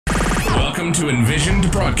Welcome to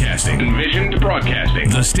Envisioned Broadcasting. Envisioned Broadcasting.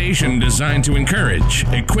 The station designed to encourage,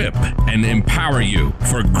 equip, and empower you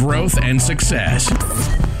for growth and success.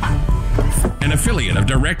 An affiliate of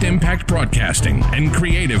Direct Impact Broadcasting and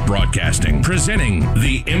Creative Broadcasting, presenting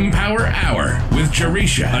the EmPower Hour with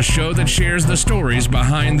Jaresha, a show that shares the stories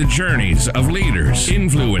behind the journeys of leaders,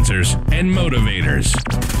 influencers, and motivators.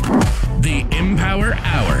 The EmPower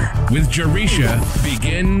Hour with Jaresha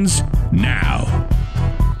begins now.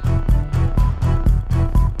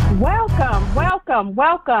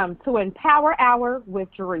 Welcome to EmPower Hour with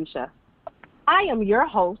Jaresha. I am your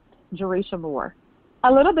host, Jaresha Moore.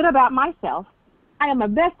 A little bit about myself. I am a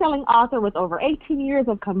best-selling author with over 18 years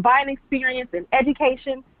of combined experience in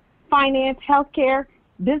education, finance, healthcare,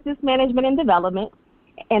 business management, and development,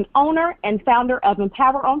 and owner and founder of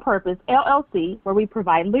EmPower on Purpose, LLC, where we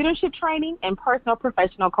provide leadership training and personal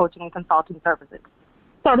professional coaching and consulting services.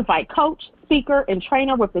 Certified coach, speaker, and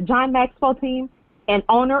trainer with the John Maxwell team, and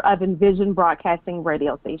owner of Envisioned Broadcasting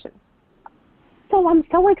radio station. So I'm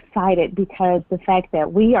so excited because the fact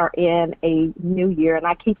that we are in a new year, and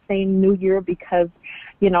I keep saying new year because,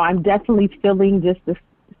 I'm definitely feeling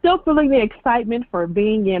still feeling the excitement for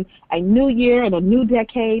being in a new year and a new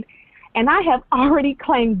decade. And I have already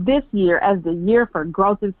claimed this year as the year for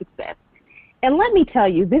growth and success. And let me tell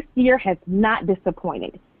you, this year has not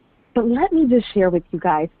disappointed. But let me just share with you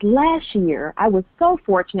guys, last year I was so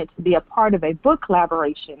fortunate to be a part of a book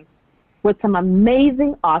collaboration with some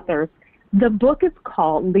amazing authors. The book is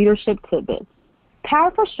called Leadership Tidbits,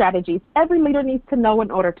 Powerful Strategies Every Leader Needs to Know in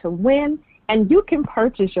Order to Win, and you can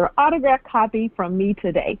purchase your autographed copy from me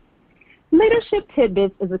today. Leadership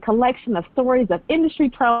Tidbits is a collection of stories of industry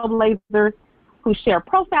trailblazers who share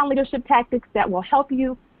profound leadership tactics that will help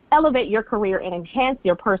you elevate your career and enhance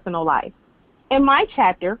your personal life. In my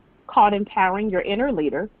chapter, called Empowering Your Inner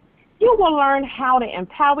Leader, you will learn how to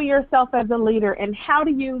empower yourself as a leader and how to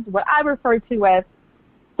use what I refer to as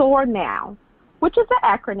SOAR Now, which is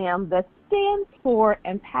an acronym that stands for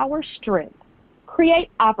Empower Strength,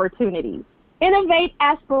 Create Opportunities, Innovate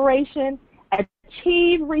Aspiration,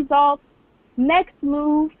 Achieve Results, Next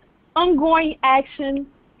Move, Ongoing Action,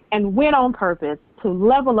 and Win on Purpose to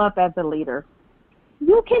level up as a leader.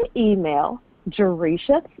 You can email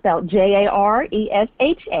Jaresha, spelled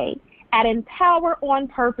Jaresha, at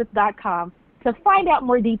empoweronpurpose.com to find out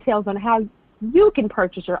more details on how you can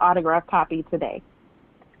purchase your autographed copy today.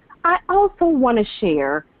 I also want to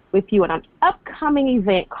share with you an upcoming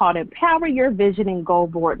event called Empower Your Vision and Goal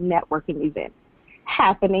Board Networking Event,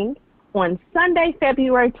 happening on Sunday,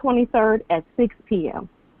 February 23rd at 6 p.m.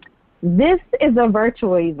 This is a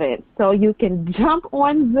virtual event, so you can jump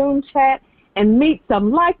on Zoom chat and meet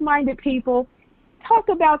some like-minded people, talk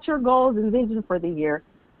about your goals and vision for the year.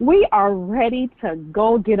 We are ready to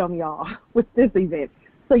go get them, y'all, with this event.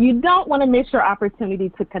 So you don't want to miss your opportunity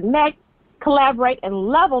to connect, collaborate, and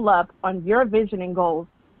level up on your vision and goals.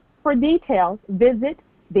 For details, visit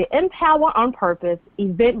the EmPower on Purpose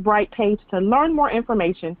Eventbrite page to learn more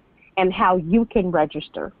information and how you can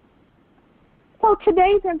register. So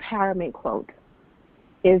today's empowerment quote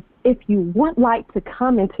is, if you want light to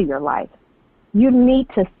come into your life, you need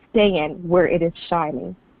to stand where it is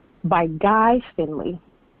shining, by Guy Finley.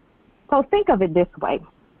 So think of it this way.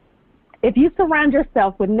 If you surround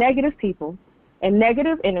yourself with negative people and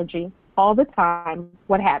negative energy all the time,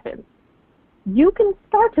 what happens? You can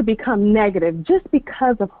start to become negative just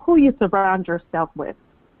because of who you surround yourself with.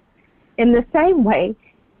 In the same way,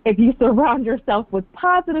 if you surround yourself with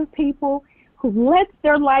positive people who let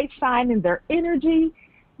their light shine, and their energy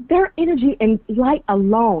and light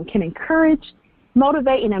alone can encourage,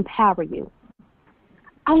 motivate, and empower you.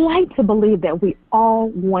 I like to believe that we all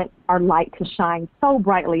want our light to shine so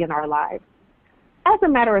brightly in our lives. As a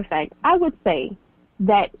matter of fact, I would say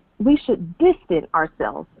that we should distance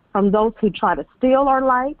ourselves from those who try to steal our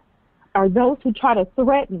light or those who try to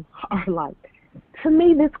threaten our light. To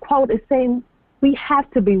me, this quote is saying we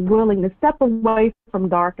have to be willing to step away from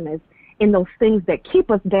darkness in those things that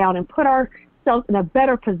keep us down and put ourselves in a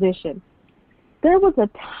better position. There was a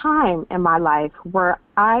time in my life where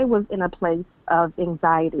I was in a place of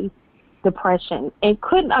anxiety, depression, and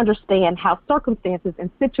couldn't understand how circumstances and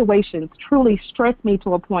situations truly stressed me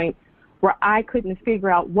to a point where I couldn't figure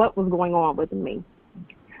out what was going on with me.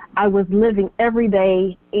 I was living every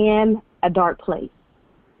day in a dark place.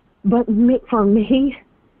 But for me,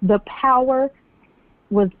 the power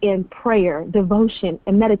was in prayer, devotion,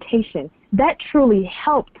 and meditation. That truly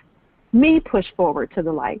helped me push forward to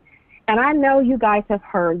the light. And I know you guys have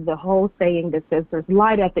heard the whole saying that says there's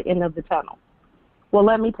light at the end of the tunnel. Well,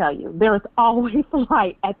 let me tell you, there is always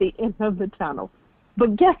light at the end of the tunnel.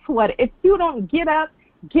 But guess what? If you don't get up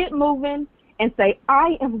get moving, and say,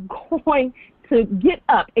 I am going to get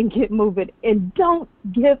up and get moving, and don't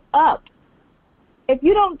give up. If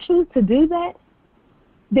you don't choose to do that,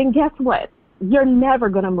 then guess what? You're never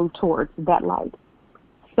going to move towards that light.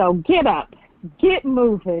 So get up, get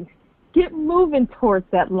moving towards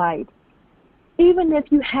that light. Even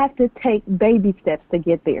if you have to take baby steps to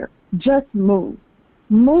get there, just move.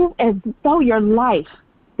 Move as though your life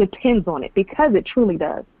depends on it, because it truly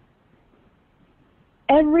does.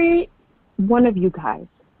 Every one of you guys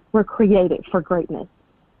were created for greatness.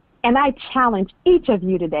 And I challenge each of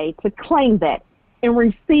you today to claim that and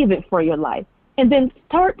receive it for your life, and then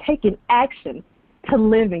start taking action to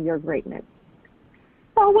live in your greatness.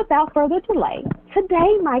 So without further delay,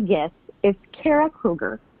 today my guest is Kara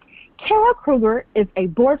Krueger. Kara Krueger is a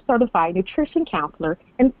board-certified nutrition counselor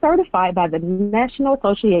and certified by the National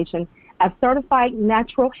Association of Certified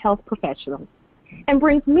Natural Health Professionals, and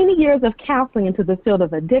brings many years of counseling into the field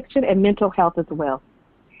of addiction and mental health as well.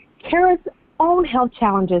 Kara's own health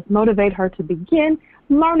challenges motivate her to begin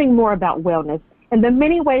learning more about wellness and the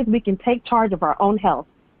many ways we can take charge of our own health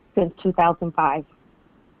since 2005.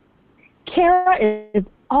 Kara is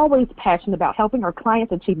always passionate about helping her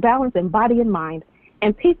clients achieve balance in body and mind,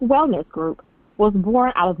 and Peak Wellness Group was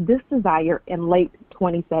born out of this desire in late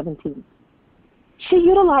 2017. She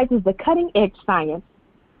utilizes the cutting-edge science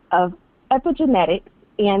of epigenetics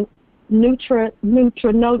and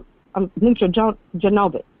nutrigenomics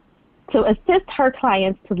to assist her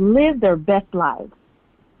clients to live their best lives.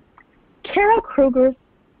 Kara Krueger's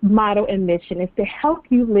motto and mission is to help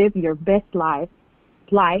you live your best life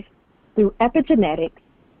through epigenetics,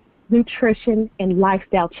 nutrition, and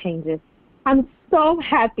lifestyle changes. I'm so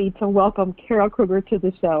happy to welcome Kara Krueger to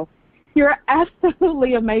the show. You're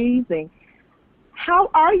absolutely amazing.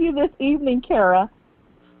 How are you this evening, Kara?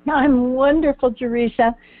 I'm wonderful,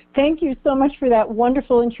 Jaresha. Thank you so much for that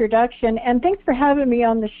wonderful introduction, and thanks for having me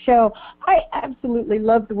on the show. I absolutely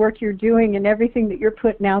love the work you're doing and everything that you're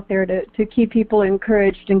putting out there to keep people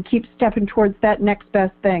encouraged and keep stepping towards that next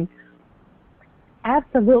best thing.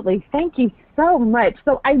 Absolutely. Thank you so much.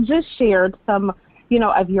 So I just shared some,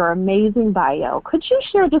 of your amazing bio. Could you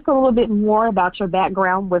share just a little bit more about your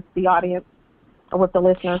background with the audience or with the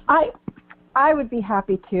listeners? I would be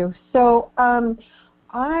happy to. So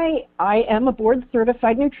I am a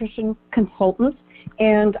board-certified nutrition consultant,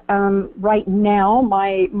 and right now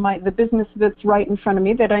the business that's right in front of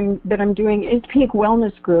me that I'm doing is Peak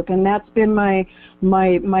Wellness Group, and that's been my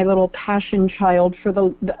little passion child for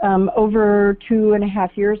the over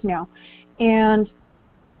 2.5 years now. And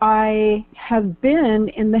I have been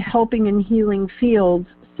in the helping and healing fields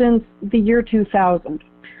since the year 2000.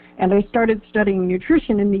 And I started studying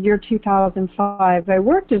nutrition in the year 2005. I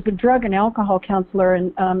worked as a drug and alcohol counselor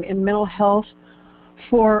in mental health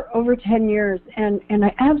for over 10 years, and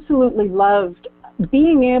I absolutely loved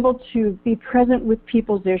being able to be present with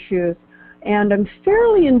people's issues. And I'm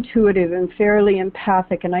fairly intuitive and fairly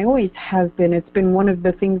empathic, and I always have been. It's been one of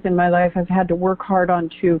the things in my life I've had to work hard on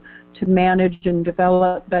to manage and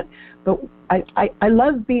develop. But I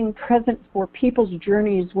love being present for people's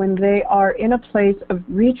journeys when they are in a place of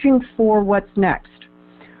reaching for what's next.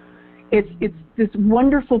 It's this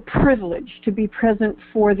wonderful privilege to be present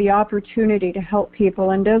for the opportunity to help people.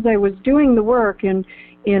 And as I was doing the work in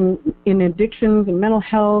addictions and mental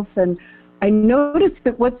health, and I noticed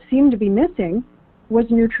that what seemed to be missing was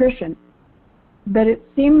nutrition. That it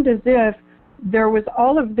seemed as if there was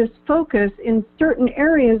all of this focus in certain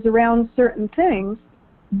areas around certain things,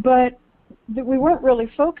 but that we weren't really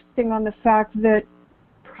focusing on the fact that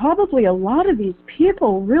probably a lot of these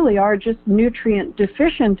people really are just nutrient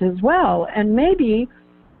deficient as well. And maybe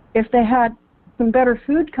if they had some better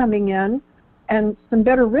food coming in and some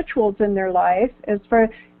better rituals in their life, as far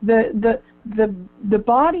the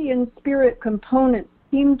body and spirit components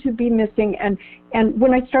seem to be missing. And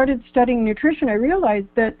when I started studying nutrition, I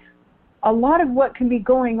realized that a lot of what can be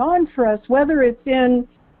going on for us, whether it's in,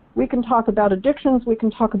 we can talk about addictions, we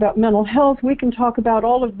can talk about mental health, we can talk about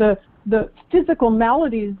all of the physical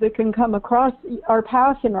maladies that can come across our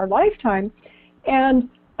path in our lifetime. And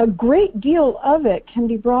a great deal of it can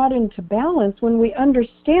be brought into balance when we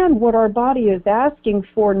understand what our body is asking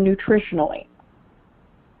for nutritionally.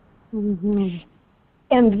 Mm-hmm.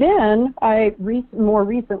 And then I more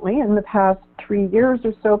recently, in the past 3 years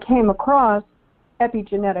or so, came across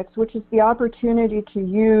Epigenetics, which is the opportunity to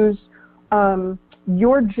use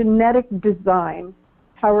your genetic design.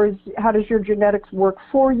 How does your genetics work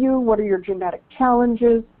for you? What are your genetic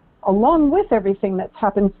challenges? Along with everything that's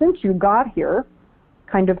happened since you got here,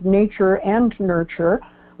 kind of nature and nurture,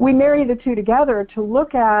 we marry the two together to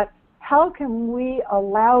look at how can we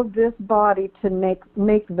allow this body to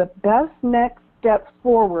make the best next step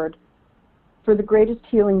forward for the greatest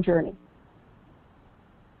healing journey?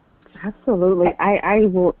 Absolutely. I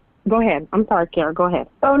will. Go ahead. I'm sorry, Kara. Go ahead.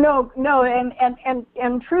 Oh, no,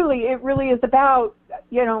 and truly, it really is about,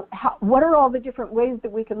 what are all the different ways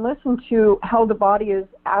that we can listen to how the body is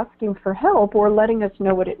asking for help or letting us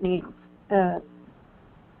know what it needs.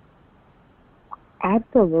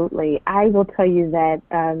 Absolutely. I will tell you that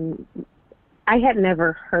I had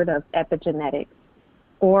never heard of epigenetics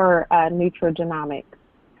or genomics.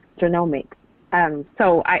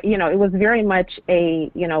 So it was very much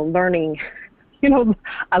a, learning,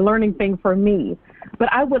 a learning thing for me. But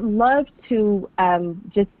I would love to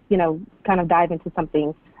just, kind of dive into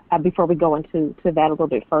something before we go into that a little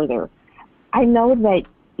bit further. I know that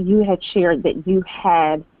you had shared that you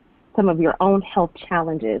had some of your own health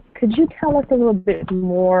challenges. Could you tell us a little bit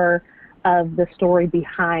more of the story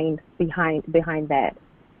behind that?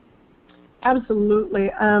 Absolutely.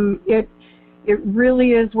 It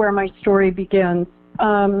really is where my story begins.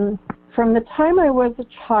 From the time I was a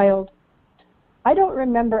child, I don't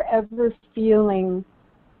remember ever feeling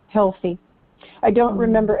healthy. I don't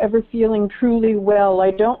remember ever feeling truly well.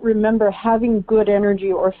 I don't remember having good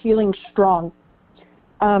energy or feeling strong.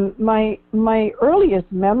 My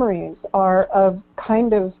earliest memories are of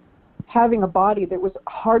kind of having a body that was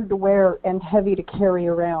hard to wear and heavy to carry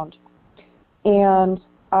around. And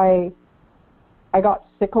I got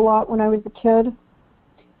sick a lot when I was a kid,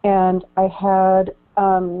 and I had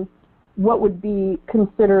what would be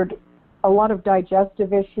considered a lot of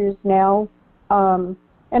digestive issues now.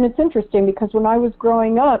 And it's interesting because when I was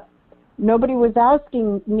growing up, nobody was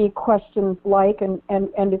asking me questions like, and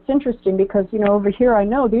it's interesting because, over here I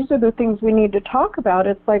know these are the things we need to talk about.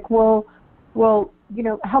 It's like, well,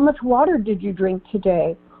 how much water did you drink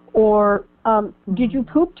today? Or did you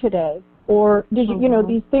poop today? Or did you,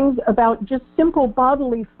 these things about just simple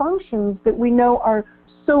bodily functions that we know are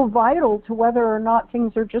so vital to whether or not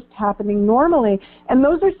things are just happening normally. And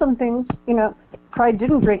those are some things, I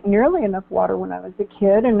didn't drink nearly enough water when I was a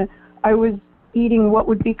kid, and I was eating what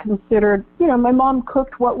would be considered, my mom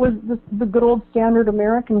cooked what was the good old standard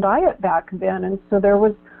American diet back then, and so there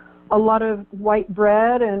was a lot of white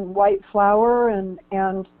bread and white flour and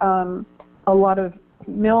a lot of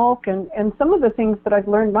milk and some of the things that I've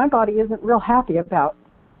learned my body isn't real happy about.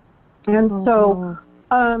 And so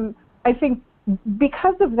I think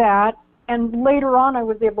because of that, and later on I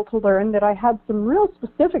was able to learn that I had some real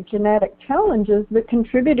specific genetic challenges that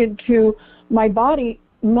contributed to my body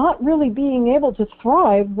not really being able to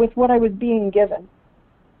thrive with what I was being given.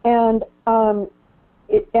 And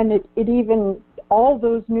it even, all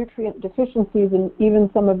those nutrient deficiencies and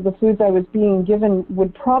even some of the foods I was being given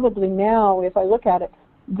would probably now, if I look at it,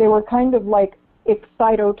 they were kind of like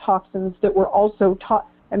excitotoxins that were also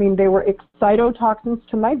they were excitotoxins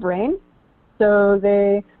to my brain. So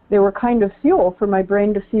they were kind of fuel for my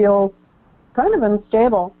brain to feel kind of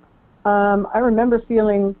unstable. I remember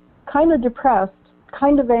feeling kind of depressed,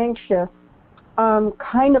 kind of anxious,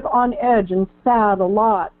 kind of on edge and sad a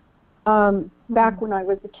lot back when I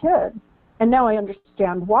was a kid. And now I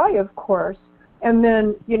understand why, of course. And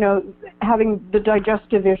then, having the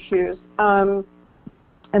digestive issues, and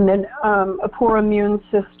then a poor immune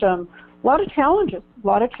system, a lot of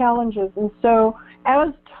challenges. And so as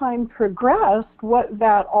time progressed, what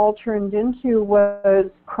that all turned into was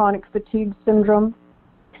chronic fatigue syndrome,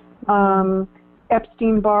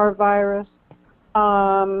 Epstein-Barr virus,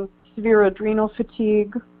 severe adrenal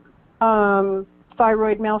fatigue,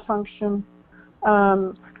 thyroid malfunction,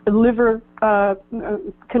 liver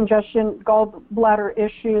congestion, gallbladder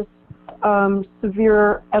issues,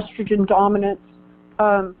 severe estrogen dominance,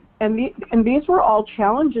 and these were all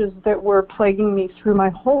challenges that were plaguing me through my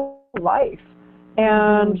whole life.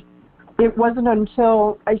 And it wasn't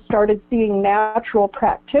until I started seeing natural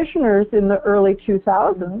practitioners in the early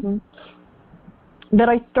 2000s that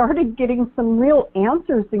I started getting some real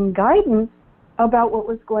answers and guidance about what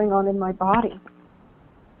was going on in my body,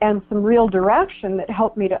 and some real direction that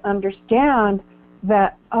helped me to understand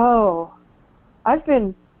that, I've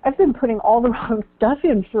been putting all the wrong stuff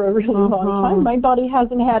in for a really long time. My body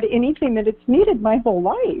hasn't had anything that it's needed my whole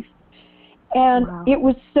life. And it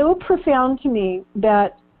was so profound to me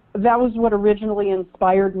that was what originally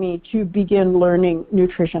inspired me to begin learning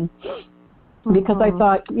nutrition. Because I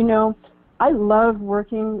thought, I love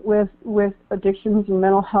working with addictions and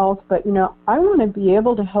mental health, but, I want to be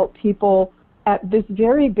able to help people at this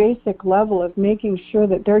very basic level of making sure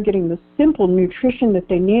that they're getting the simple nutrition that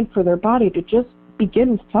they need for their body to just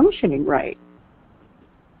begin functioning right.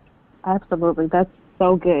 Absolutely. That's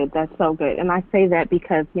so good. That's so good. And I say that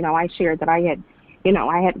because, I shared that I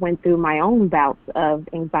had went through my own bouts of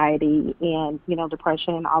anxiety and,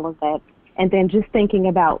 depression and all of that. And then just thinking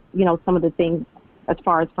about, some of the things as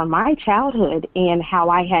far as from my childhood and how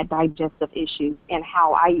I had digestive issues and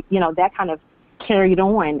how I, that kind of carried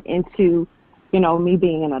on into, me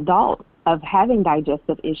being an adult of having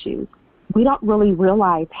digestive issues. We don't really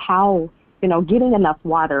realize how, getting enough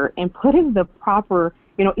water and putting the proper,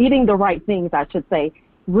 eating the right things, I should say,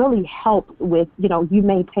 really help with, you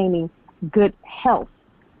maintaining good health,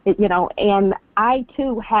 and I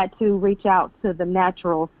too had to reach out to the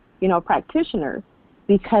natural, practitioners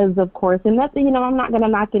because of course, and that's, I'm not going to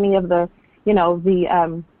knock any of the,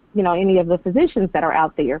 any of the physicians that are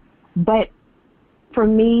out there, but for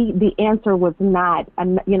me, the answer was not,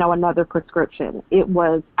 another prescription. It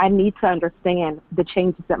was, I need to understand the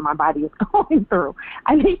changes that my body is going through.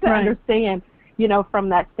 I need to understand, from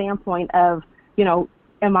that standpoint of,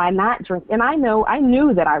 am I not drinking? And I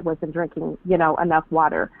knew that I wasn't drinking, enough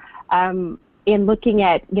water. In looking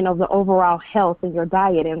at, the overall health in your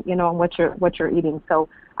diet and, and what you're eating. So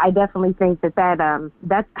I definitely think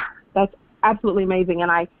that's absolutely amazing.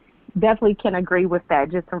 And I definitely can agree with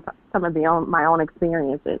that just from some of my own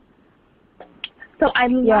experiences. So I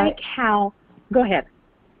like how, go ahead.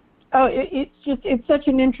 Oh, it's such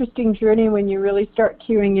an interesting journey when you really start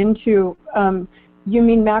queuing into, you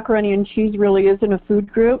mean macaroni and cheese really isn't a food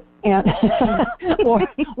group? And or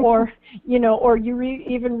you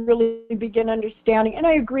even really begin understanding, and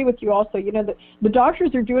I agree with you also, that the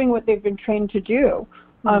doctors are doing what they've been trained to do.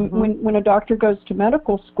 When a doctor goes to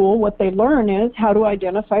medical school, what they learn is how to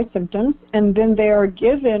identify symptoms, and then they are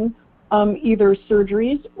given either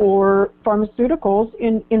surgeries or pharmaceuticals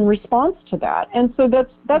in response to that. And so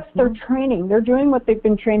that's their training. They're doing what they've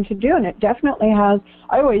been trained to do, and it definitely has.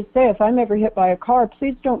 I always say, if I'm ever hit by a car,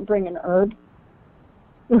 please don't bring an herb.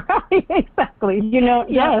 Right, exactly.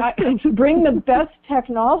 Bring the best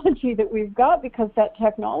technology that we've got, because that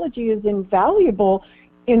technology is invaluable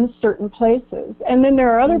in certain places. And then there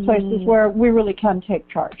are other places where we really can take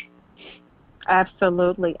charge.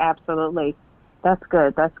 Absolutely, absolutely. That's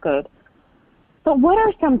good, that's good. So what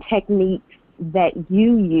are some techniques that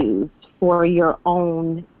you use for your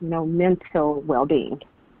own, mental well-being?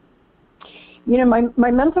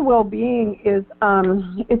 My mental well-being is,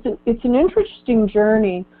 it's an interesting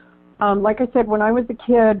journey. Like I said, when I was a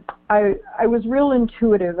kid, I was real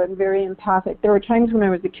intuitive and very empathic. There were times when I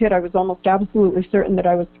was a kid, I was almost absolutely certain that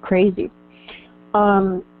I was crazy.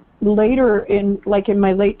 Later, in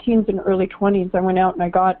my late teens and early 20s, I went out and I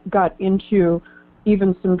got into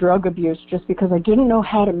even some drug abuse just because I didn't know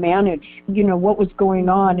how to manage, what was going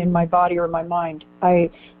on in my body or my mind.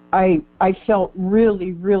 I felt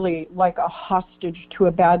really, really like a hostage to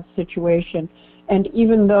a bad situation. And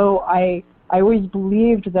even though I always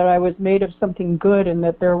believed that I was made of something good and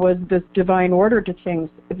that there was this divine order to things,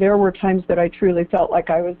 there were times that I truly felt like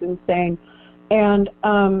I was insane. And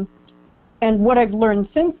what I've learned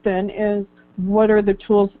since then is what are the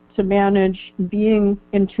tools to manage being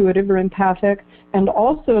intuitive or empathic, and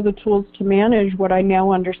also the tools to manage what I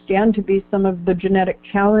now understand to be some of the genetic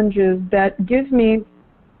challenges that give me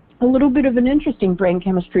a little bit of an interesting brain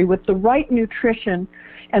chemistry with the right nutrition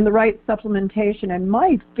and the right supplementation. And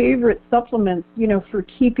my favorite supplements, for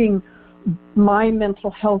keeping my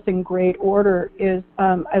mental health in great order is,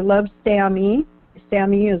 I love SAMe.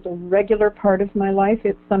 SAMe is a regular part of my life.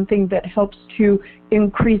 It's something that helps to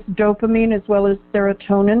increase dopamine as well as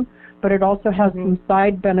serotonin, but it also has some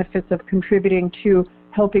side benefits of contributing to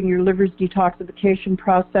helping your liver's detoxification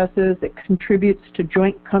processes. It contributes to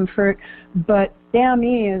joint comfort. But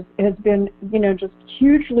SAMe has been, just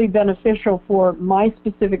hugely beneficial for my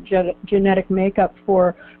specific genetic makeup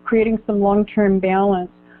for creating some long-term balance.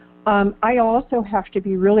 I also have to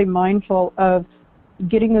be really mindful of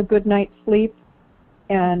getting a good night's sleep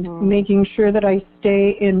and making sure that I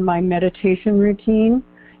stay in my meditation routine.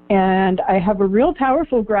 And I have a real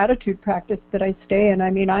powerful gratitude practice that I stay in. I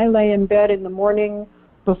mean, I lay in bed in the morning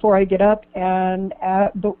before I get up and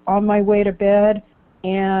on my way to bed,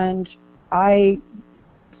 and I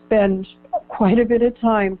spend quite a bit of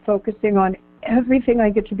time focusing on everything I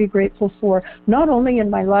get to be grateful for, not only in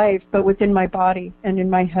my life, but within my body and in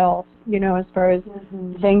my health, as far as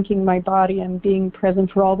thanking my body and being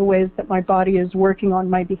present for all the ways that my body is working on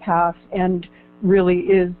my behalf and really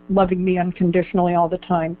is loving me unconditionally all the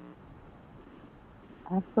time.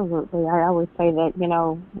 Absolutely. I always say that,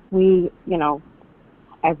 we,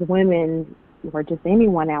 as women or just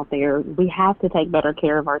anyone out there, we have to take better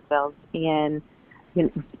care of ourselves. And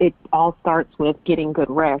it all starts with getting good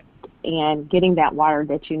rest and getting that water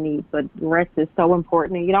that you need. But rest is so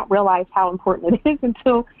important, and you don't realize how important it is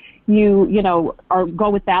until you know, or go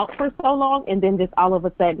without for so long, and then just all of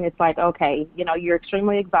a sudden it's like, okay, you know, you're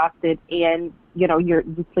extremely exhausted, and, you know, you're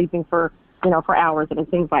sleeping for, you know, for hours, and it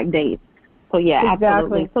seems like days. So, yeah,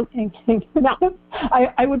 exactly. Absolutely. So,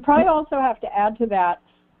 I would probably also have to add to that,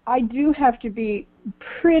 I do have to be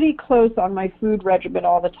pretty close on my food regimen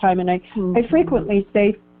all the time, and I frequently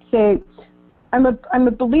say I'm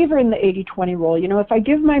a believer in the 80-20 rule. You know, if I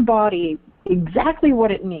give my body exactly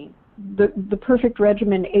what it needs, the perfect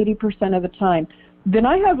regimen 80% of the time, then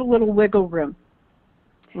I have a little wiggle room,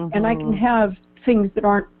 and I can have things that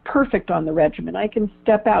aren't perfect on the regimen. I can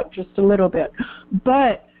step out just a little bit,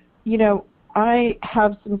 but you know, I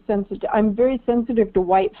have some I'm very sensitive to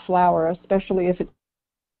white flour, especially if it's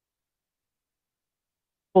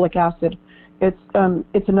folic acid.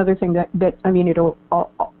 It's another thing that I mean,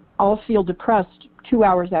 I'll feel depressed 2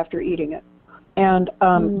 hours after eating it. And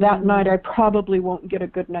that night I probably won't get a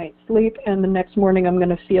good night's sleep, and the next morning I'm going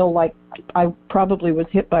to feel like I probably was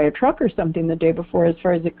hit by a truck or something the day before, as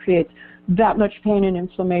far as it creates that much pain and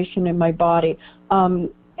inflammation in my body.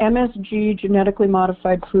 MSG, genetically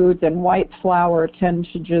modified foods, and white flour tend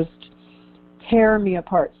to just tear me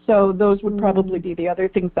apart. So those would probably be the other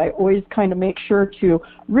things I always kind of make sure to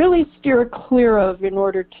really steer clear of in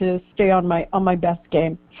order to stay on my best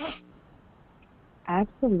game.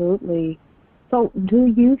 Absolutely. So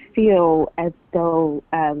do you feel as though,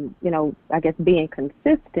 you know, I guess being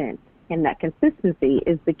consistent, and that consistency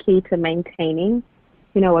is the key to maintaining,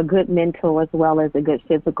 you know, a good mental as well as a good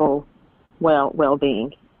physical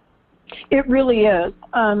well-being? It really is.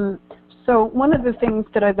 So one of the things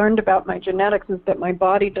that I learned about my genetics is that my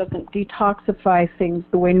body doesn't detoxify things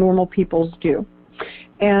the way normal people's do.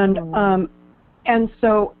 And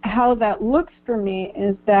so how that looks for me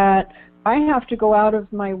is that I have to go out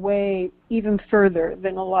of my way even further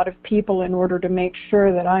than a lot of people in order to make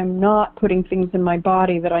sure that I'm not putting things in my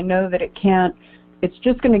body that I know that it's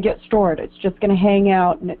just going to get stored. It's just going to hang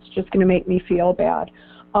out, and it's just going to make me feel bad.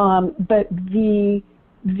 But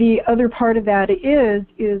the other part of that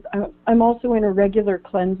is I'm also in a regular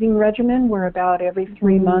cleansing regimen where about every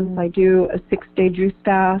 3 months I do a 6-day juice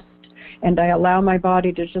fast, and I allow my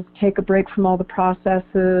body to just take a break from all the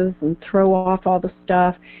processes and throw off all the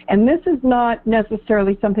stuff. And this is not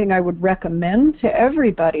necessarily something I would recommend to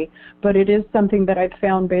everybody, but it is something that I've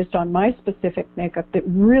found based on my specific makeup that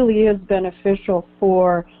really is beneficial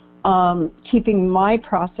for keeping my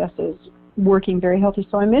processes working very healthy.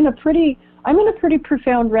 So I'm in a pretty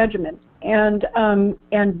profound regimen, and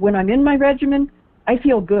when I'm in my regimen, I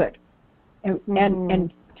feel good,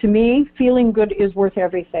 and to me, feeling good is worth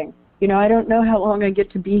everything. You know, I don't know how long I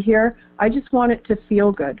get to be here. I just want it to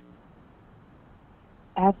feel good.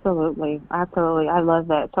 Absolutely. I love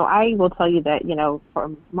that. So I will tell you that, you know, for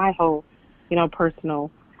my whole, you know, personal,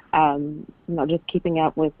 you know, just keeping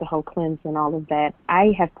up with the whole cleanse and all of that,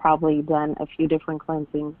 I have probably done a few different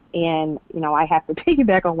cleansings, and, you know, I have to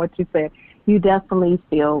piggyback on what you said. You definitely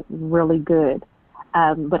feel really good.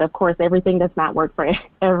 But of course, everything does not work for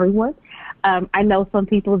everyone. I know some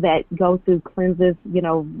people that go through cleanses, you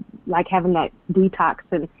know, like having that detox,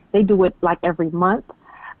 and they do it like every month.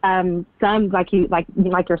 Some like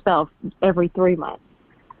yourself, every 3 months.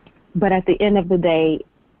 But at the end of the day,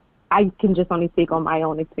 I can just only speak on my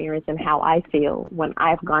own experience and how I feel when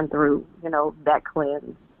I've gone through, you know, that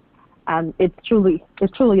cleanse. It's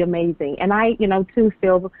truly amazing. And I, you know, too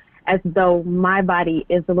feel as though my body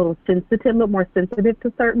is a little more sensitive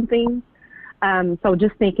to certain things. So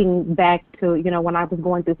just thinking back to, you know, when I was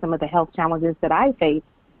going through some of the health challenges that I faced,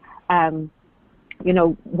 you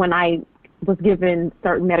know, when I was given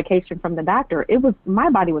certain medication from the doctor, my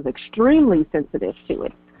body was extremely sensitive to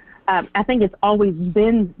it. I think it's always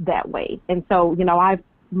been that way. And so, you know,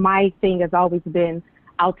 my thing has always been,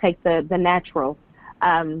 I'll take the natural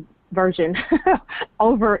version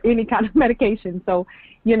over any kind of medication. So,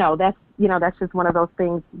 you know, that's just one of those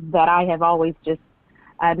things that I have always just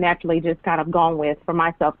naturally just kind of gone with for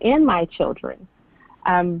myself and my children.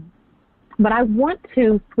 But I want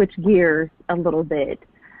to switch gears a little bit.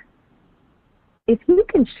 If you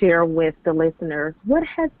can share with the listeners, what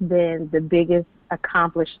has been the biggest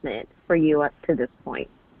accomplishment for you up to this point?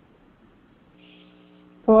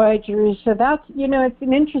 Boy, Jaresha, that's, you know, it's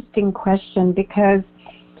an interesting question, because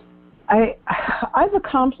I've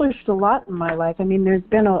accomplished a lot in my life. I mean, there's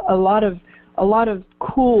been a lot of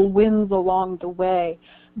cool wins along the way,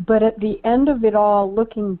 but at the end of it all,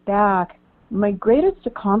 looking back, my greatest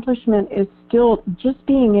accomplishment is still just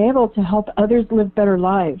being able to help others live better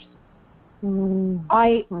lives.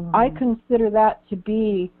 I consider that to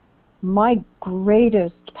be my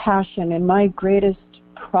greatest passion and my greatest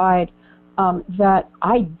pride that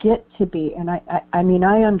I get to be. And I mean,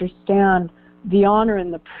 I understand the honor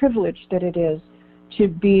and the privilege that it is to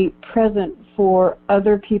be present for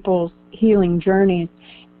other people's healing journeys.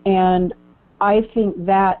 And I think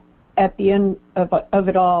that at the end of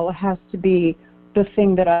it all has to be the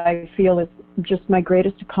thing that I feel is just my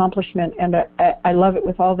greatest accomplishment, and I love it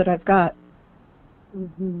with all that I've got.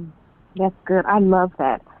 Mm-hmm. That's good. I love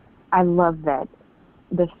that. I love that.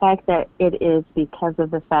 The fact that it is because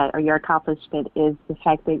of the fact, or your accomplishment is the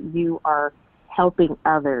fact that you are helping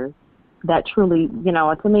others, that truly, you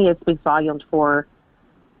know, to me it speaks volumes for,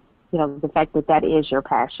 you know, the fact that that is your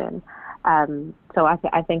passion. So I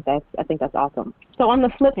think that's awesome. So on the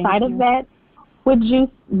flip side of that, what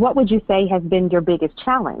would you say has been your biggest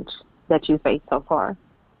challenge that you faced so far?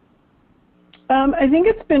 I think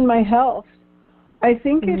it's been my health. I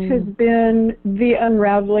think it has been the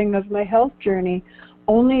unraveling of my health journey,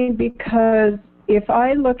 only because if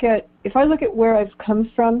I look at where I've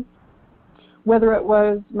come from, whether it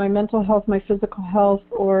was my mental health, my physical health,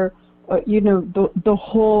 or you know, the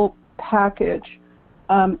whole package,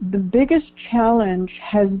 the biggest challenge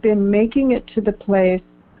has been making it to the place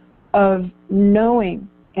of knowing,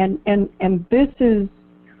 and this is,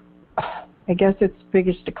 I guess it's the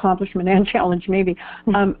biggest accomplishment and challenge maybe.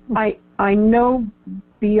 I know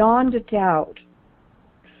beyond a doubt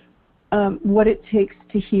what it takes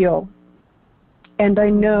to heal, and I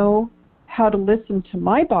know how to listen to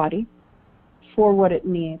my body for what it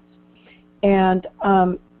needs, and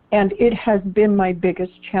it has been my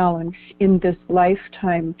biggest challenge in this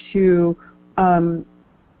lifetime to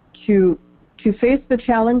face the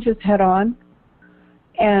challenges head on,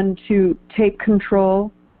 and to take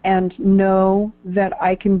control and know that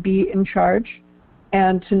I can be in charge,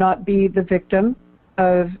 and to not be the victim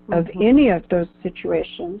of any of those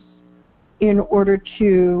situations, in order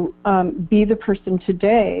to be the person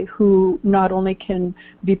today who not only can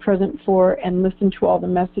be present for and listen to all the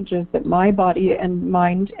messages that my body and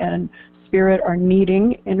mind and spirit are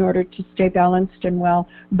needing in order to stay balanced and well,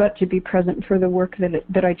 but to be present for the work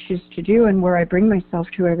that I choose to do and where I bring myself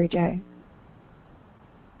to every day.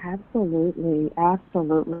 Absolutely,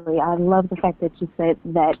 absolutely. I love the fact that you said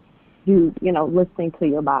that you know, listening to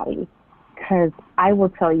your body, because I will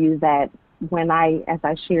tell you that as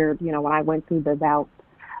I shared, you know, when I went through the bouts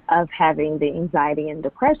of having the anxiety and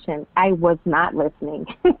depression, I was not listening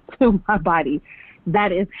to my body.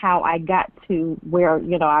 That is how I got to where,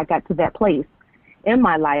 you know, I got to that place in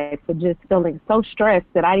my life of just feeling so stressed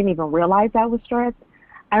that I didn't even realize I was stressed.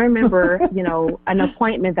 I remember, you know, an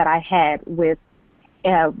appointment that I had with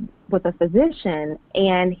a physician,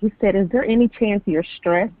 and he said, "Is there any chance you're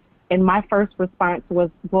stressed?" And my first response was,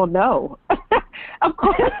 "Well, no." Of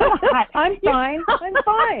course not. I'm fine. I'm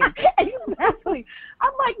fine. Exactly.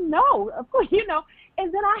 I'm like, no, of course, you know.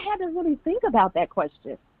 And then I had to really think about that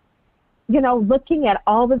question. You know, looking at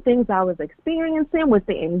all the things I was experiencing with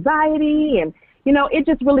the anxiety, and, you know, it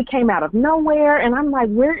just really came out of nowhere. And I'm like,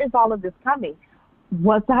 where is all of this coming?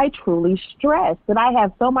 Was I truly stressed? Did I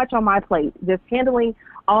have so much on my plate, just handling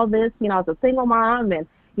all this, you know, as a single mom and,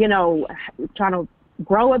 you know, trying to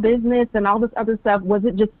grow a business and all this other stuff? Was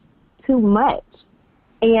it just too much?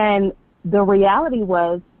 And the reality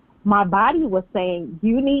was, my body was saying,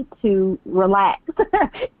 you need to relax.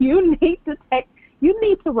 You need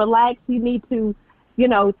to relax. You need to, you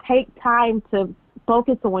know, take time to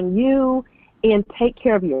focus on you and take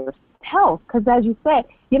care of yourself. Because as you said,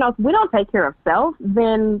 you know, if we don't take care of self,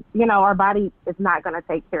 then, you know, our body is not going to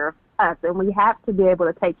take care of us. And we have to be able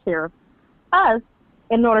to take care of us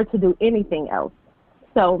in order to do anything else.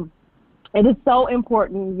 So it is so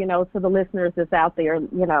important, you know, to the listeners that's out there,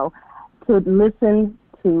 you know, to listen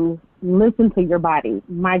to your body.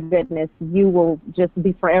 My goodness, you will just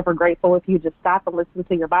be forever grateful if you just stop and listen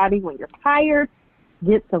to your body when you're tired,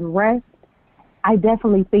 get some rest. I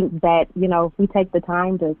definitely think that, you know, if we take the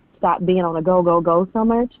time to stop being on a go, go, go so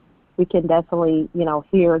much, we can definitely, you know,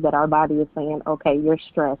 hear that our body is saying, okay, you're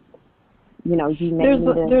stressed. You know, you may need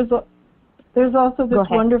to... There's also this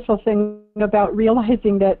wonderful thing about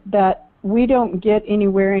realizing that we don't get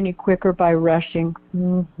anywhere any quicker by rushing.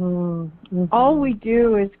 Mm-hmm. Mm-hmm. All we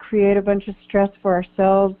do is create a bunch of stress for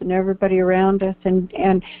ourselves and everybody around us. And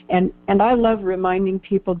I love reminding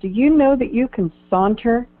people, do you know that you can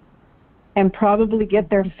saunter and probably get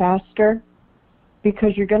there faster?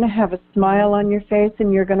 Because you're going to have a smile on your face,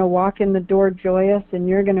 and you're going to walk in the door joyous, and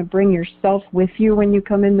you're going to bring yourself with you when you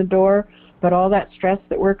come in the door. But all that stress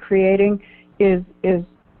that we're creating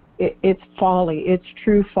it's folly. It's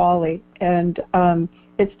true folly. And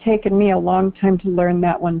it's taken me a long time to learn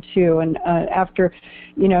that one too. And after,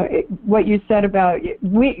 what you said about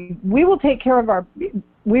we will take care of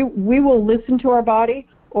we will listen to our body,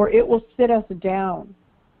 or it will sit us down.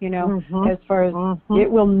 As far as it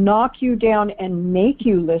will knock you down and make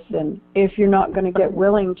you listen if you're not going to get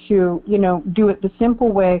willing to, do it the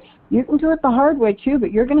simple way. You can do it the hard way too,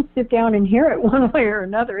 but you're going to sit down and hear it one way or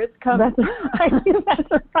another. It's coming.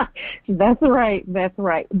 That's right.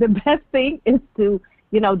 The best thing is to,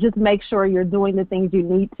 just make sure you're doing the things you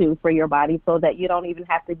need to for your body, so that you don't even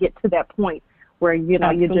have to get to that point where, you're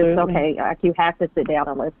just, okay, like you have to sit down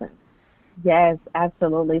and listen. Yes,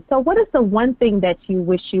 absolutely. So what is the one thing that you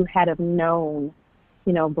wish you had have known,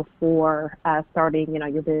 before starting,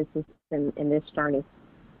 your business in this journey?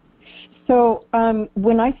 So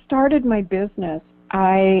when I started my business,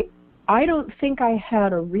 I don't think I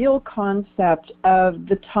had a real concept of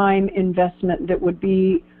the time investment that would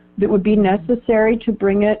be necessary to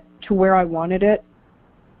bring it to where I wanted it.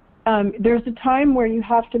 There's a time where you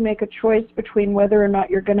have to make a choice between whether or not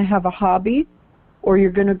you're going to have a hobby or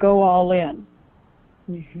you're going to go all in.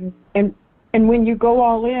 Mm-hmm. And when you go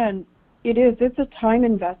all in, it's a time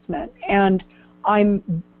investment. And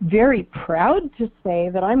I'm very proud to say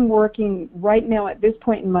that I'm working right now at this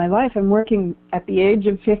point in my life. I'm working at the age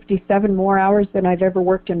of 57 more hours than I've ever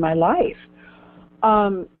worked in my life.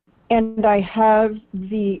 And I have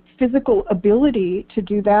the physical ability to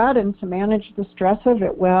do that and to manage the stress of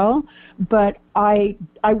it well, but I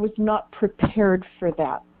was not prepared for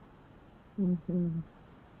that. Mm-hmm.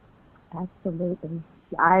 Absolutely.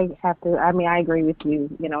 I agree with you,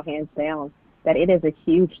 hands down, that it is a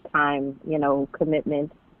huge time,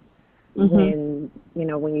 commitment. Mm-hmm.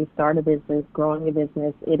 When you start a business, growing a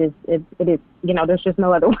business, it is, there's just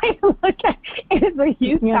no other way to look at it. It is a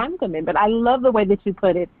huge time commitment. But I love the way that you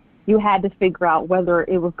put it. You had to figure out whether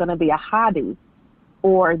it was going to be a hobby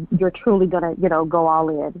or you're truly going to, go all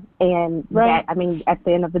in. And right. At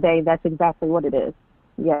the end of the day, that's exactly what it is.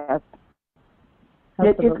 Yes.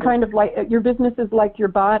 It's kind of like your business is like your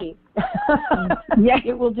body. Yeah,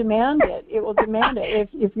 it will demand it. It will demand it.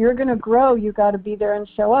 If you're going to grow, you got to be there and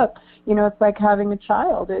show up. It's like having a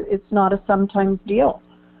child. It's not a sometimes deal.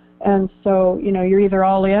 And so, you're either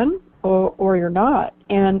all in or you're not.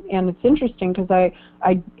 And it's interesting because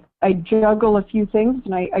I juggle a few things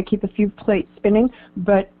and I keep a few plates spinning.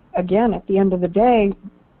 But again, at the end of the day,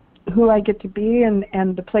 who I get to be and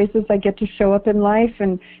the places I get to show up in life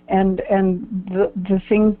and the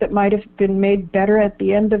things that might have been made better at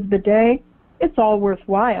the end of the day, it's all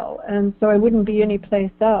worthwhile. And so I wouldn't be any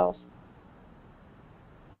place else.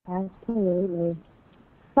 Absolutely.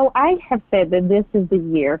 So I have said that this is the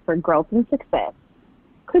year for growth and success.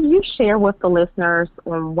 Could you share with the listeners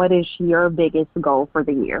on what is your biggest goal for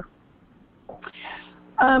the year?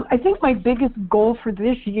 I think my biggest goal for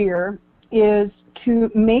this year is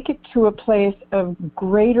to make it to a place of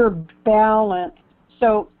greater balance.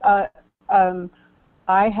 So I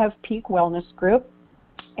have Peak Wellness Group,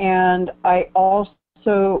 and I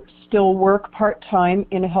also still work part-time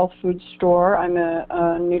in a health food store. I'm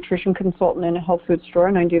a nutrition consultant in a health food store,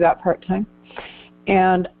 and I do that part-time.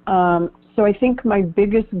 And so I think my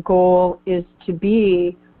biggest goal is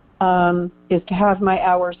to have my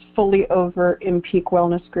hours fully over in Peak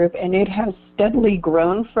Wellness Group, and it has steadily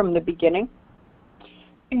grown from the beginning.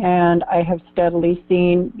 And I have steadily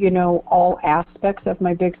seen, all aspects of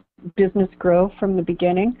my big business grow from the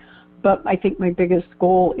beginning. But I think my biggest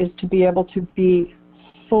goal is to be able to be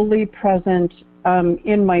fully present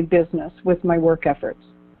in my business with my work efforts.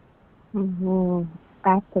 Mm-hmm.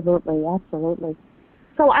 Absolutely, absolutely.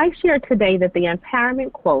 So I shared today that the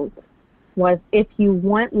empowerment quote was, "If you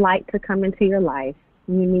want light to come into your life,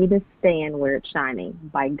 you need to stand where it's shining,"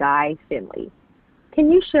 by Guy Finley. Can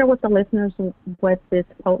you share with the listeners what this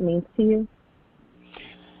quote means to you?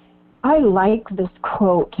 I like this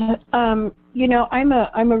quote. I'm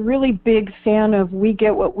a really big fan of we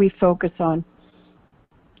get what we focus on.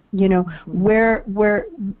 Where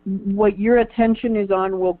what your attention is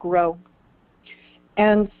on will grow.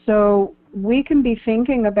 And so we can be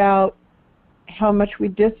thinking about how much we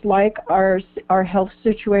dislike our health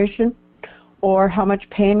situation, or how much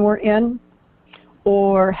pain we're in,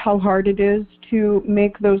 or how hard it is to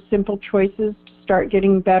make those simple choices to start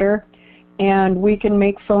getting better. And we can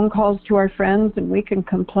make phone calls to our friends and we can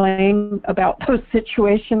complain about those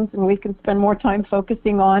situations, and we can spend more time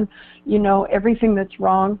focusing on, everything that's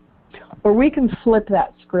wrong. Or we can flip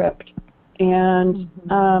that script. And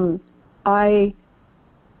I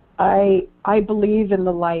believe in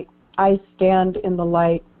the light. I stand in the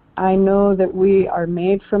light. I know that we are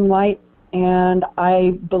made from light, and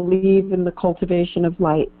I believe in the cultivation of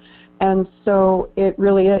light. And so it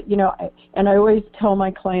really, and I always tell my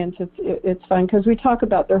clients it's fun because we talk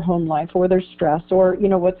about their home life or their stress or,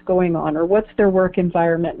 what's going on or what's their work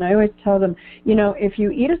environment. And I always tell them, if you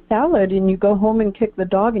eat a salad and you go home and kick the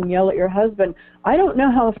dog and yell at your husband, I don't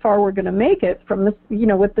know how far we're going to make it from this,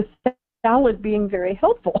 with the salad being very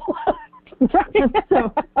helpful.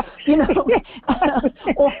 So,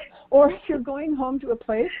 or if you're going home to a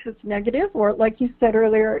place that's negative, or like you said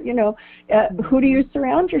earlier, who do you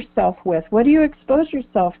surround yourself with? What do you expose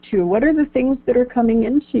yourself to? What are the things that are coming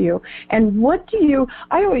into you? And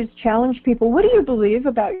I always challenge people, what do you believe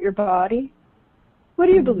about your body? What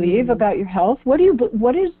do you believe about your health? What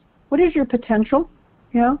is your potential?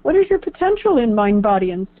 What is your potential in mind,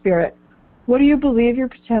 body, and spirit? What do you believe your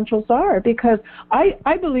potentials are? Because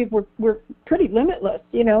I believe we're pretty limitless,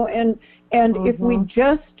 and if we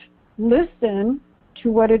just listen to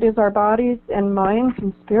what it is our bodies and minds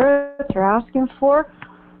and spirits are asking for,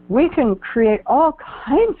 we can create all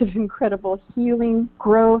kinds of incredible healing,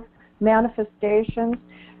 growth, manifestations.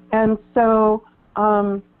 And so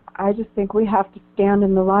I just think we have to stand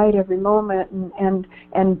in the light every moment,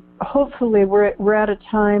 and hopefully we're at a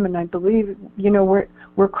time, and I believe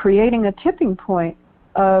we're creating a tipping point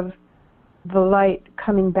of the light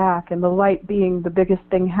coming back, and the light being the biggest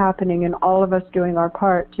thing happening, and all of us doing our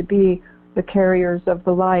part to be the carriers of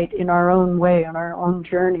the light in our own way, on our own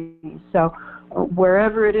journey. So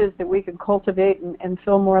wherever it is that we can cultivate and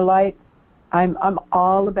fill more light, I'm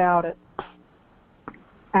all about it.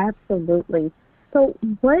 Absolutely. So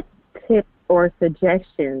what tips or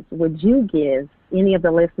suggestions would you give any of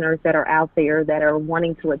the listeners that are out there that are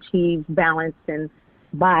wanting to achieve balance in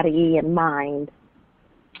body and mind?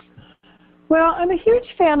 Well, I'm a huge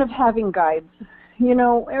fan of having guides.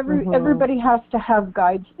 Everybody has to have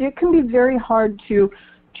guides. It can be very hard to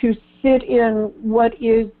sit in what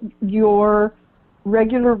is your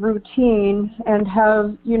regular routine and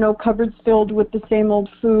have, cupboards filled with the same old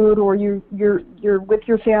food, or you're with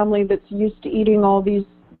your family that's used to eating all these,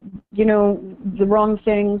 the wrong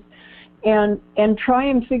things, and try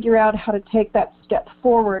and figure out how to take that step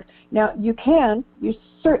forward. Now, you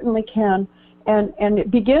certainly can, and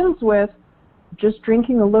it begins with just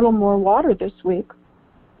drinking a little more water this week,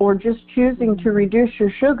 or just choosing to reduce your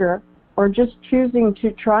sugar, or just choosing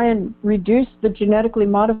to try and reduce the genetically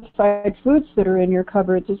modified foods that are in your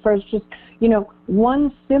cupboards. As far as just,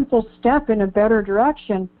 one simple step in a better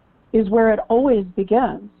direction is where it always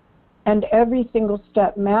begins, and every single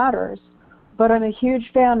step matters. But I'm a huge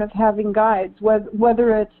fan of having guides,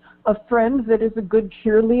 whether it's a friend that is a good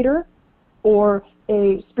cheerleader, or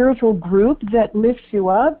a spiritual group that lifts you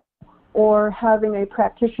up, or having a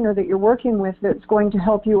practitioner that you're working with that's going to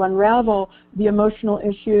help you unravel the emotional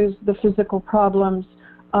issues, the physical problems,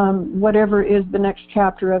 whatever is the next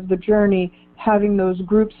chapter of the journey, having those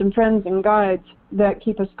groups and friends and guides that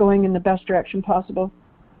keep us going in the best direction possible.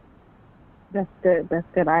 That's good.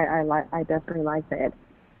 I definitely like that.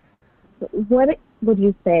 What would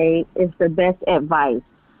you say is the best advice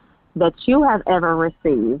that you have ever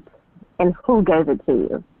received, and who gave it to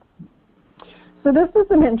you? So this is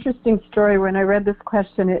an interesting story. When I read this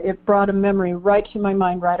question, it brought a memory right to my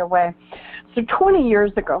mind right away. So 20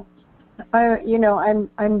 years ago,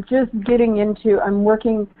 I'm just getting into, I'm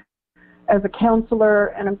working as a counselor,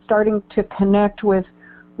 and I'm starting to connect with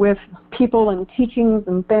people and teachings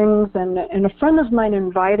and things, and a friend of mine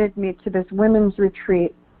invited me to this women's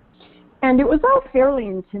retreat. And it was all fairly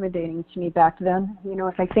intimidating to me back then,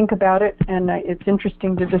 if I think about it, and it's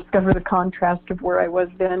interesting to discover the contrast of where I was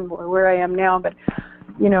then or where I am now. But,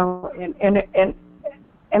 and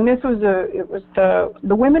this was it was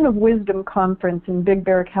the Women of Wisdom conference in Big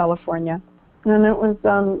Bear, California, and it was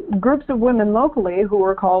groups of women locally who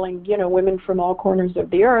were calling, women from all corners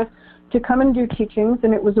of the earth to come and do teachings,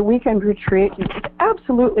 and it was a weekend retreat. It was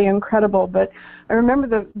absolutely incredible, but I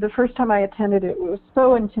remember the first time I attended it, it was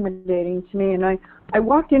so intimidating to me, and I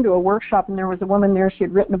walked into a workshop, and there was a woman there. She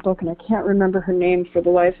had written a book, and I can't remember her name for the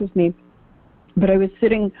life of me, but I was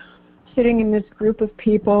sitting in this group of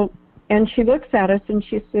people, and she looks at us, and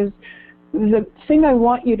she says, the thing I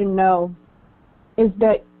want you to know is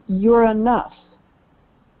that you're enough.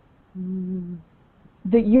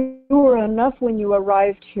 That you were enough when you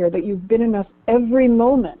arrived here, that you've been enough every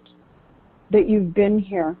moment that you've been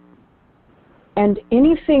here. And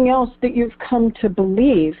anything else that you've come to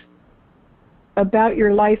believe about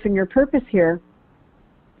your life and your purpose here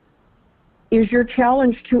is your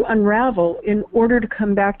challenge to unravel in order to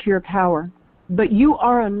come back to your power. But you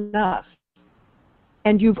are enough,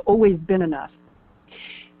 and you've always been enough.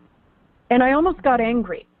 And I almost got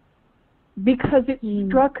angry because it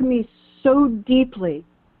struck me so deeply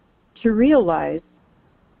to realize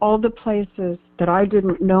all the places that I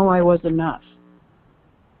didn't know I was enough.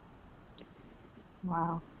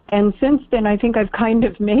 Wow. And since then, I think I've kind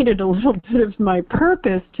of made it a little bit of my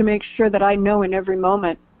purpose to make sure that I know in every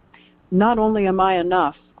moment, not only am I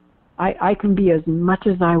enough, I can be as much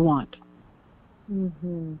as I want.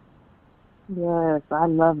 Mm-hmm. Yes, I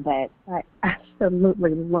love that. I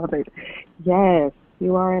absolutely love it. Yes,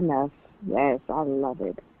 you are enough. Yes, I love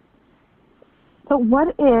it. So what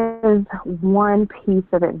is one piece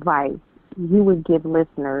of advice you would give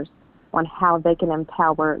listeners on how they can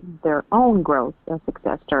empower their own growth and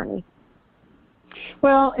success journey?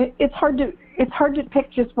 Well, it's hard to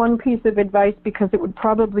pick just one piece of advice because it would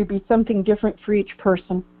probably be something different for each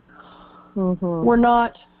person. Mm-hmm.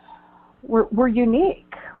 We're unique.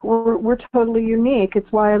 We're totally unique.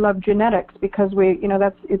 It's why I love genetics, because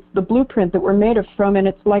it's the blueprint that we're made from, and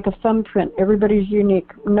it's like a thumbprint. Everybody's unique.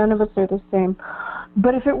 None of us are the same.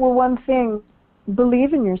 But if it were one thing,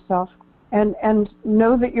 believe in yourself and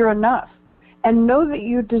know that you're enough, and know that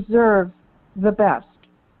you deserve the best.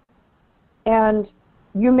 And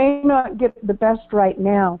you may not get the best right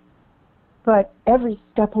now, but every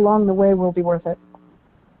step along the way will be worth it.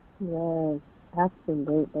 Yes,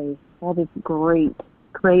 absolutely. That is great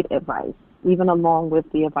advice, even along with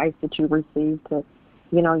the advice that you received to,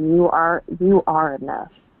 you are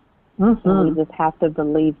enough. Mm-hmm. And we just have to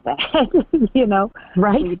believe that,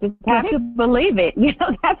 Right? We just have to believe it.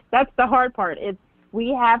 That's the hard part. We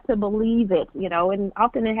have to believe it, and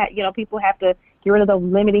often people have to get rid of those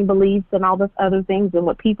limiting beliefs and all those other things and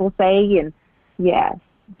what people say. And yes,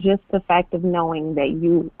 just the fact of knowing that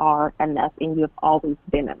you are enough and you have always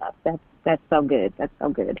been enough. That's so good. That's so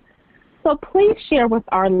good. So please share with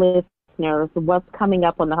our listeners what's coming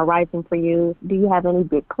up on the horizon for you. Do you have any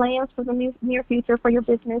big plans for the near future for your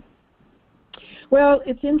business? Well,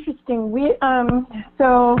 it's interesting.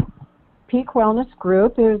 So Peak Wellness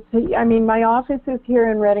Group my office is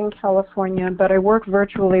here in Redding, California, but I work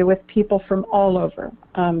virtually with people from all over.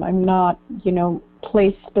 I'm not,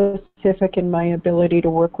 place specific in my ability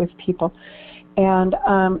to work with people. And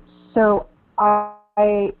so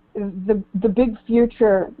the big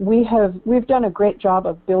future, we've done a great job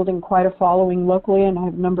of building quite a following locally, and I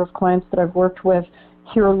have a number of clients that I've worked with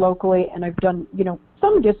here locally, and I've done,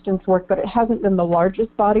 some distance work, but it hasn't been the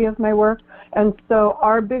largest body of my work. And so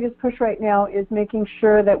our biggest push right now is making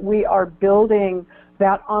sure that we are building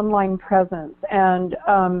that online presence and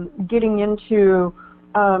getting into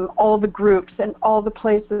all the groups and all the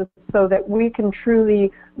places so that we can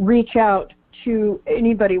truly reach out to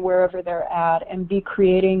anybody wherever they're at and be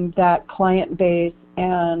creating that client base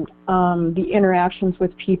and the interactions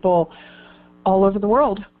with people all over the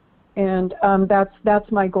world. And that's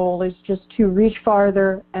my goal, is just to reach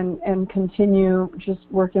farther and continue just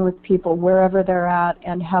working with people wherever they're at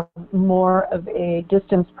and have more of a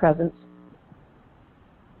distance presence.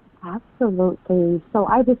 Absolutely. So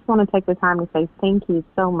I just want to take the time to say thank you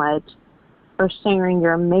so much for sharing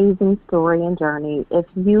your amazing story and journey. If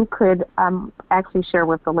you could actually share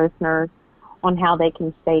with the listeners on how they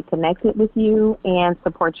can stay connected with you and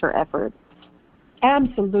support your efforts.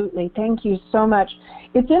 Absolutely. Thank you so much.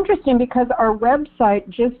 It's interesting because our website,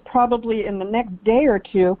 just probably in the next day or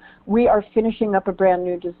two, we are finishing up a brand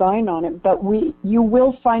new design on it, but you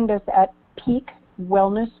will find us at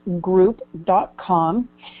peakwellnessgroup.com.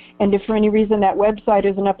 And if for any reason that website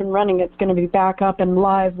isn't up and running, it's going to be back up and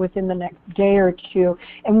live within the next day or two.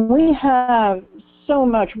 And we have so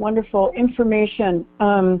much wonderful information,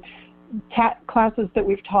 classes that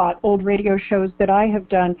we've taught, old radio shows that I have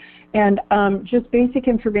done, and just basic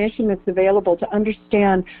information that's available to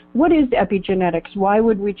understand what is epigenetics, why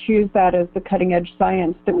would we choose that as the cutting edge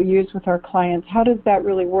science that we use with our clients, how does that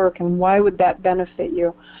really work, and why would that benefit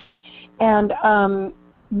you. And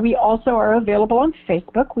we also are available on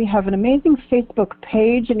Facebook. We have an amazing Facebook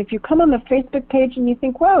page, and if you come on the Facebook page and you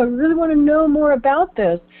think, wow, I really want to know more about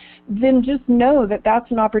this, then just know that that's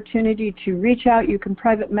an opportunity to reach out. You can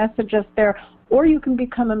private message us there, or you can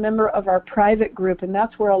become a member of our private group, and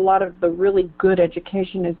that's where a lot of the really good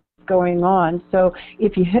education is going on. So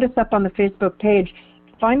if you hit us up on the Facebook page,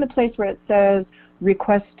 find the place where it says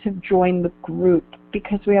request to join the group,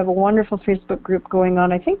 because we have a wonderful Facebook group going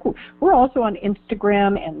on. I think we're also on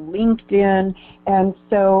Instagram and LinkedIn, and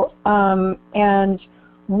so and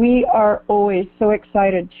we are always so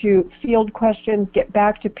excited to field questions, get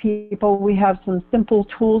back to people. We have some simple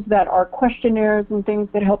tools that are questionnaires and things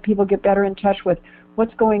that help people get better in touch with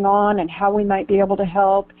what's going on and how we might be able to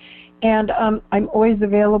help. And I'm always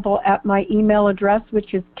available at my email address,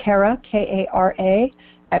 which is Kara, K-A-R-A,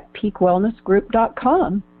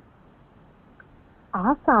 @peakwellnessgroup.com.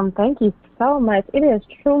 Awesome. Thank you so much. It has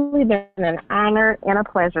truly been an honor and a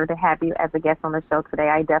pleasure to have you as a guest on the show today.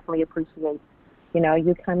 I definitely appreciate,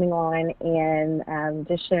 you coming on and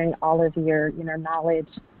just sharing all of your, knowledge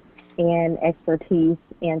and expertise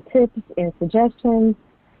and tips and suggestions,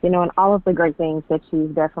 and all of the great things that you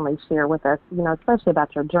definitely share with us, especially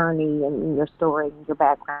about your journey and your story and your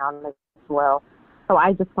background as well. So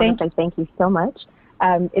I just want to say thank you so much.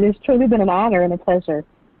 It has truly been an honor and a pleasure.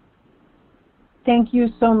 Thank you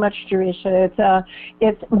so much, Jaresha.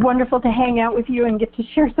 It's wonderful to hang out with you and get to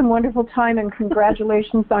share some wonderful time, and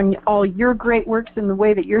congratulations on all your great works and the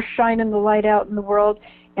way that you're shining the light out in the world.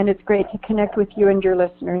 And it's great to connect with you and your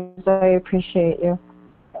listeners. I appreciate you.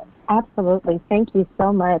 Absolutely. Thank you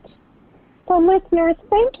so much. So, listeners,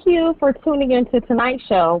 thank you for tuning into tonight's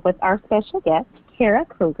show with our special guest, Kara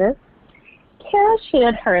Krueger. Kara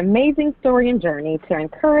shared her amazing story and journey to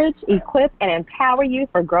encourage, equip, and empower you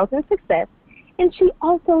for growth and success. And she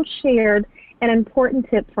also shared an important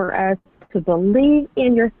tip for us to believe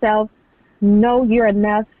in yourself, know you're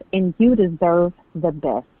enough, and you deserve the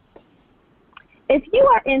best. If you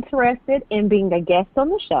are interested in being a guest on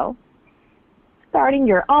the show, starting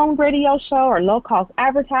your own radio show or low-cost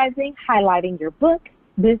advertising, highlighting your book,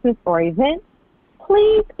 business, or event,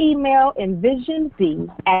 please email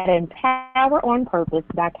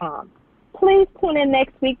envisioned@empoweronpurpose.com. Please tune in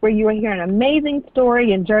next week where you will hear an amazing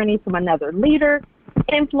story and journey from another leader,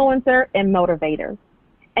 influencer, and motivator.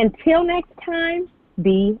 Until next time,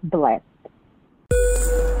 be blessed.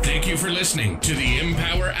 Thank you for listening to the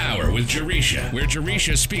EmPower Hour with Jaresha, where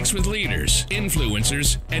Jaresha speaks with leaders,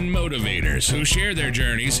 influencers, and motivators who share their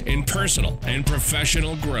journeys in personal and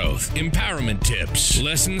professional growth, empowerment tips,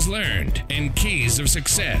 lessons learned, and keys of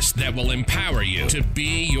success that will empower you to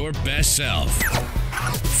be your best self.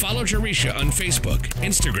 Follow Jaresha on Facebook,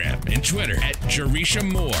 Instagram, and Twitter at Jaresha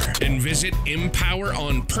Moore, and visit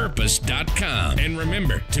EmPowerOnPurpose.com. And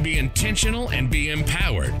remember to be intentional and be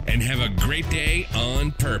empowered, and have a great day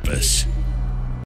on purpose.